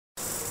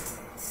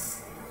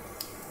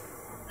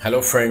Hello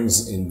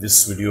friends, in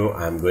this video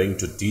I am going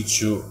to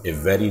teach you a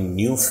very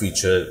new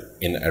feature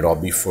in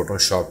Adobe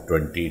Photoshop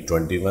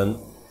 2021.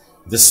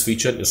 This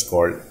feature is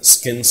called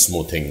skin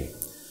smoothing.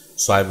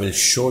 So I will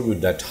show you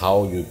that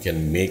how you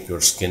can make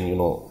your skin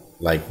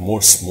like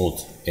more smooth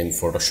in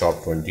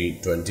Photoshop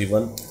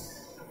 2021.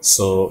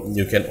 So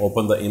you can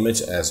open the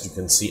image. As you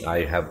can see,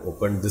 I have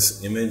opened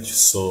this image.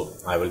 So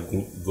I will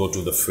go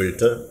to the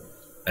filter,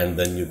 and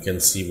then you can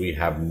see we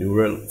have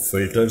neural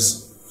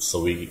filters.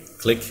 So we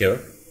click here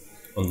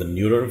on the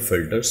neural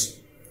filters,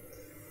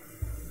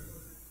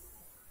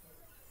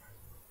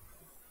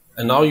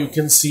 and now you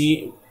can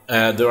see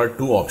there are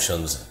two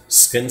options: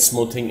 skin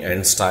smoothing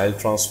and style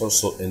transfer.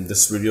 So in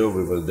this video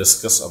we will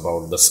discuss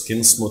about the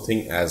skin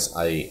smoothing, as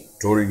I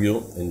told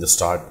you in the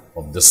start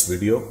of this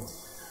video.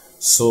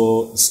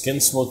 So skin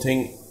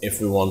smoothing, if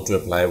we want to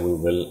apply, we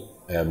will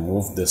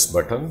move this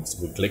button.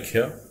 So we click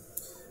here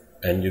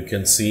and you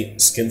can see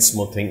skin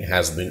smoothing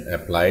has been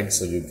applied.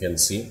 So you can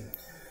see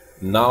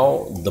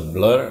now the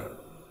blur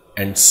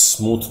and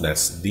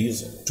smoothness,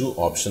 these two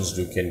options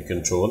you can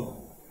control.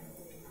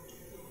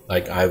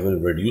 Like I will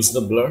reduce the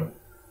blur,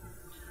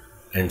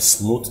 and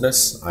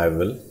smoothness I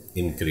will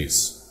increase.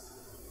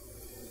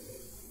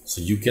 So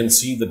you can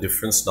see the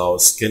difference now.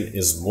 Skin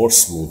is more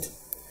smooth.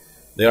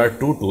 There are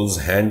two tools,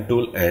 hand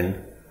tool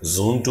and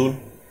zoom tool.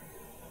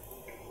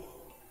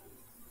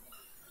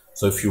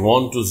 So if you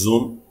want to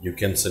zoom, you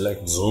can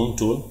select zoom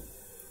tool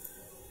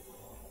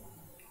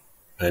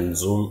and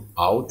zoom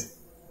out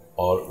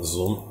or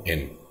zoom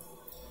in.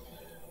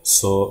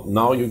 So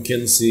now you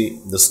can see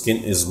the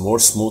skin is more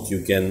smooth.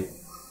 You can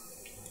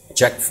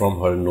check from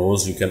her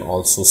nose. You can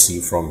also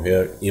see from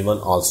here, even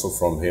also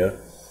from here.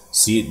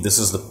 See, this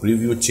is the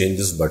preview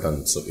changes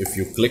button. So if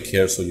you click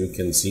here, so you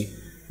can see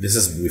this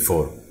is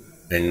before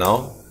and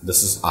now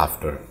this is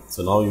after.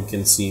 So now you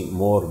can see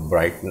more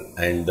bright,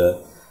 and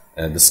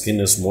the skin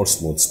is more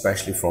smooth.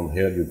 Especially from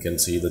here you can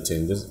see the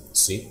changes.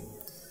 See,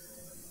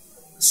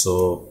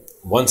 so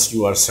once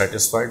you are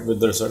satisfied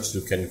with the results,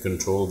 you can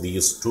control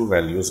these two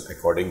values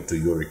according to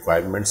your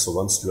requirements. So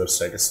once you are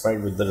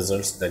satisfied with the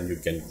results, then you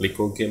can click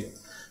OK.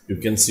 You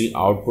can see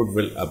output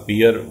will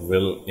appear,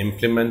 will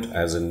implement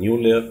as a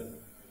new layer.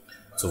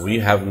 So we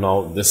have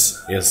now this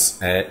is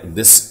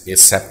a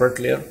separate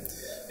layer.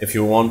 If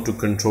you want to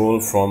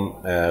control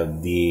from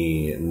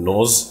the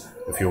nose,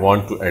 if you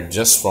want to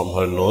adjust from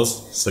her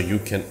nose, so you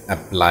can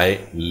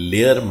apply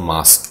layer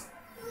mask.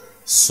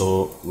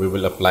 So we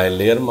will apply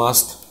layer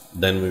mask.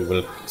 Then we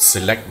will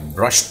select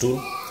brush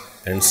tool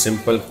and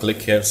simple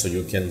click here. So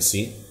you can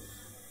see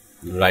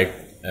right,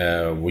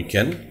 we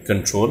can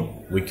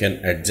control, we can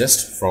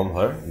adjust from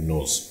her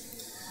nose.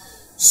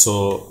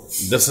 So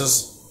this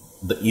is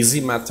the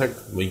easy method.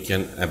 We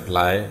can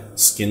apply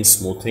skin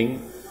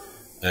smoothing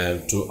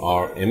to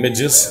our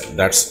images.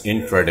 That's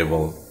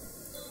incredible.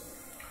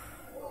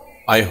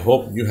 I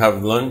hope you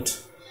have learned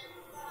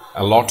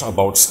a lot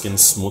about skin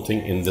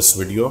smoothing in this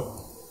video.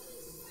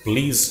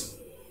 Please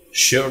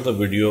share the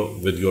video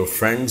with your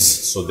friends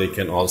so they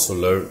can also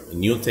learn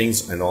new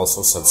things, and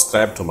also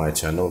subscribe to my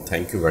channel.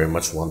 Thank you very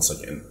much once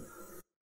again.